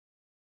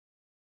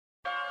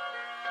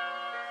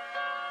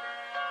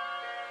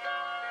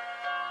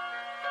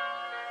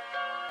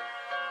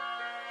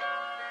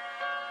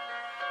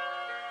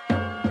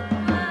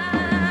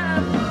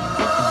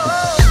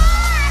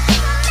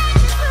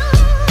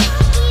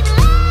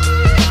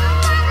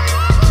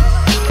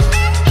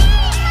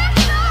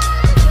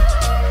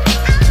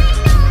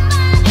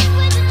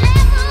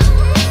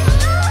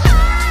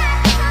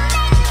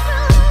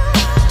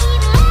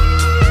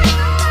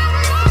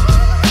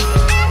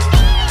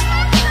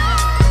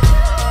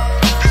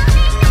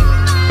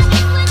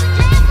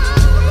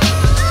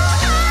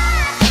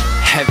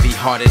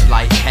lighthearted,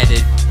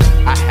 lightheaded.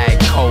 I had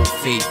cold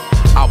feet,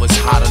 I was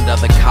hot under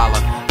the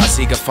collar. I was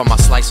eager for my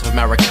slice of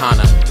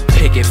Americana.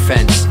 Picket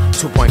fence,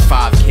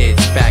 2.5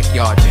 kids,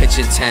 backyard,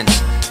 pitching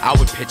tents. I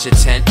would pitch a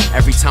tent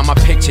every time I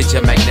pictured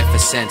your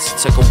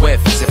magnificence. Took a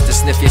whiff as if to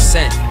sniff your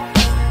scent.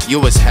 You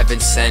was heaven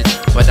sent,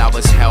 but I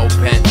was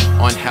hell-bent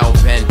on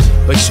helping.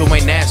 But you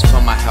ain't asked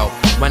for my help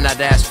when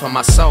I'd asked for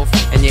myself,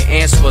 and your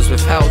answer was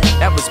withheld.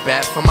 That was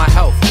bad for my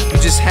health. You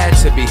just had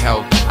to be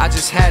held, I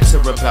just had to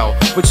rebel,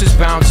 which is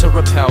bound to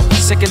repel.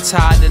 Sick and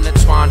tired and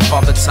entwined,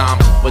 Father Time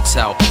would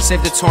tell.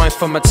 Save the toying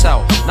for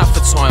Mattel, not for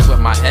toying with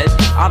my head.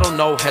 I don't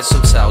know heads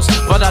or tails,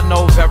 but I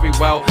know very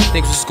well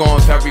things was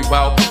going very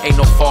well. Ain't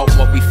no fault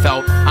what we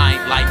felt, I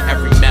ain't like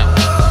every melt.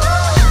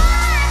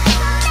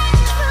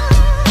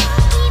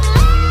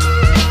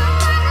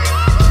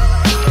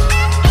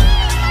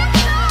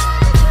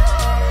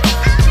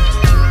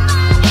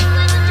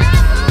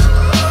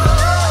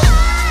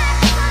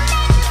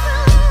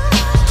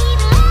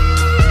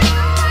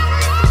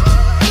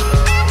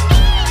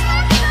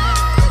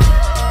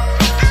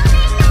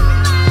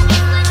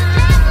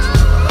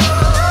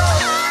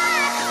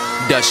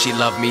 Does she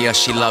love me or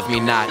she love me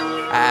not?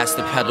 I asked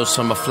the petals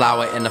from a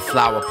flower in a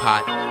flower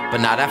pot, but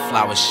now that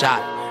flower's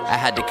shot. I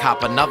had to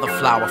cop another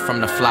flower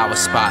from the flower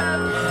spot.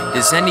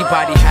 Does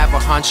anybody have a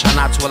hunch on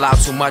not to allow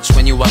too much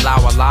when you allow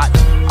a lot?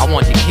 I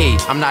want the key,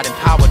 I'm not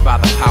empowered by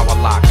the power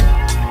lock.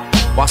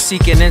 While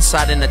seeking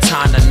insight in the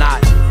time to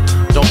knot,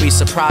 don't be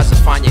surprised to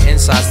find your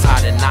insides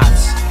tied in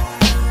knots.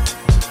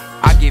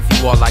 I give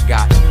you all I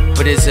got,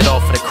 but is it all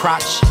for the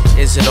crotch?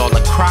 Is it all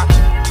a crock?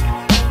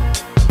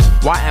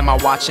 Why am I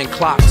watching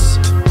clocks?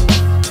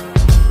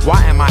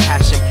 Why am I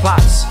hatching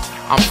plots?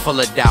 I'm full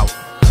of doubt.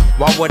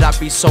 Why would I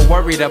be so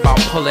worried about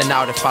pulling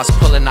out if I was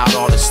pulling out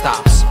all the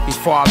stops?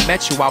 Before I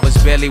met you, I was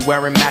barely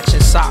wearing matching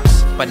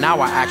socks, but now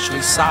I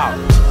actually sob.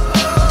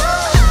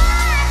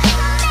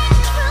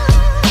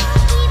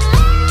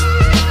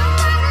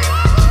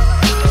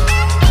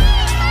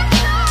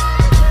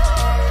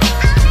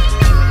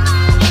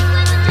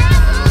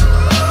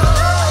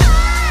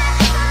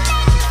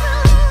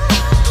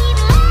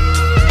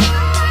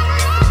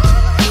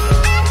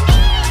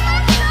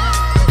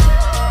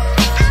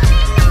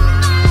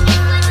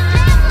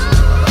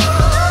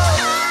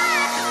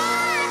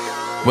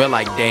 We're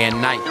like day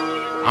and night.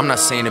 I'm not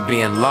saying to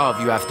be in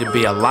love, you have to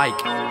be alike.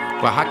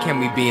 But how can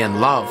we be in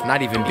love,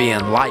 not even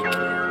being like?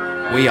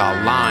 We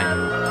are lying.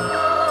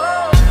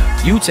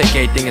 You take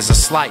everything as a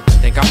slight,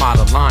 think I'm out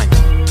of line.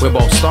 We're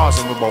both stars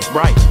and we're both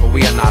bright, but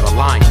we are not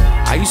aligned.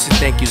 I used to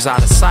think you was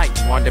out of sight,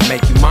 wanted to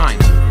make you mine.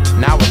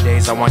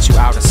 Nowadays I want you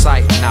out of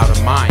sight and out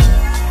of mind.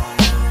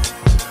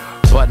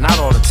 But not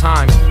all the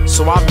time,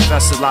 so I've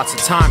invested lots of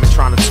time in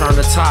trying to turn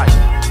the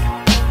tide.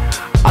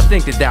 I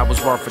think that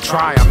was worth a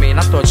try. I mean,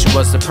 I thought you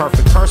was the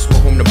perfect person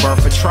with whom to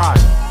birth a tribe.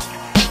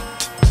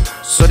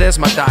 So there's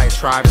my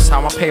diatribe, it's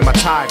how I pay my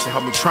tithe to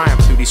help me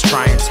triumph through these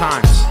trying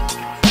times.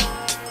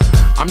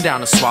 I'm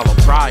down to swallow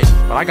pride,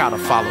 but I gotta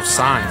follow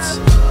signs.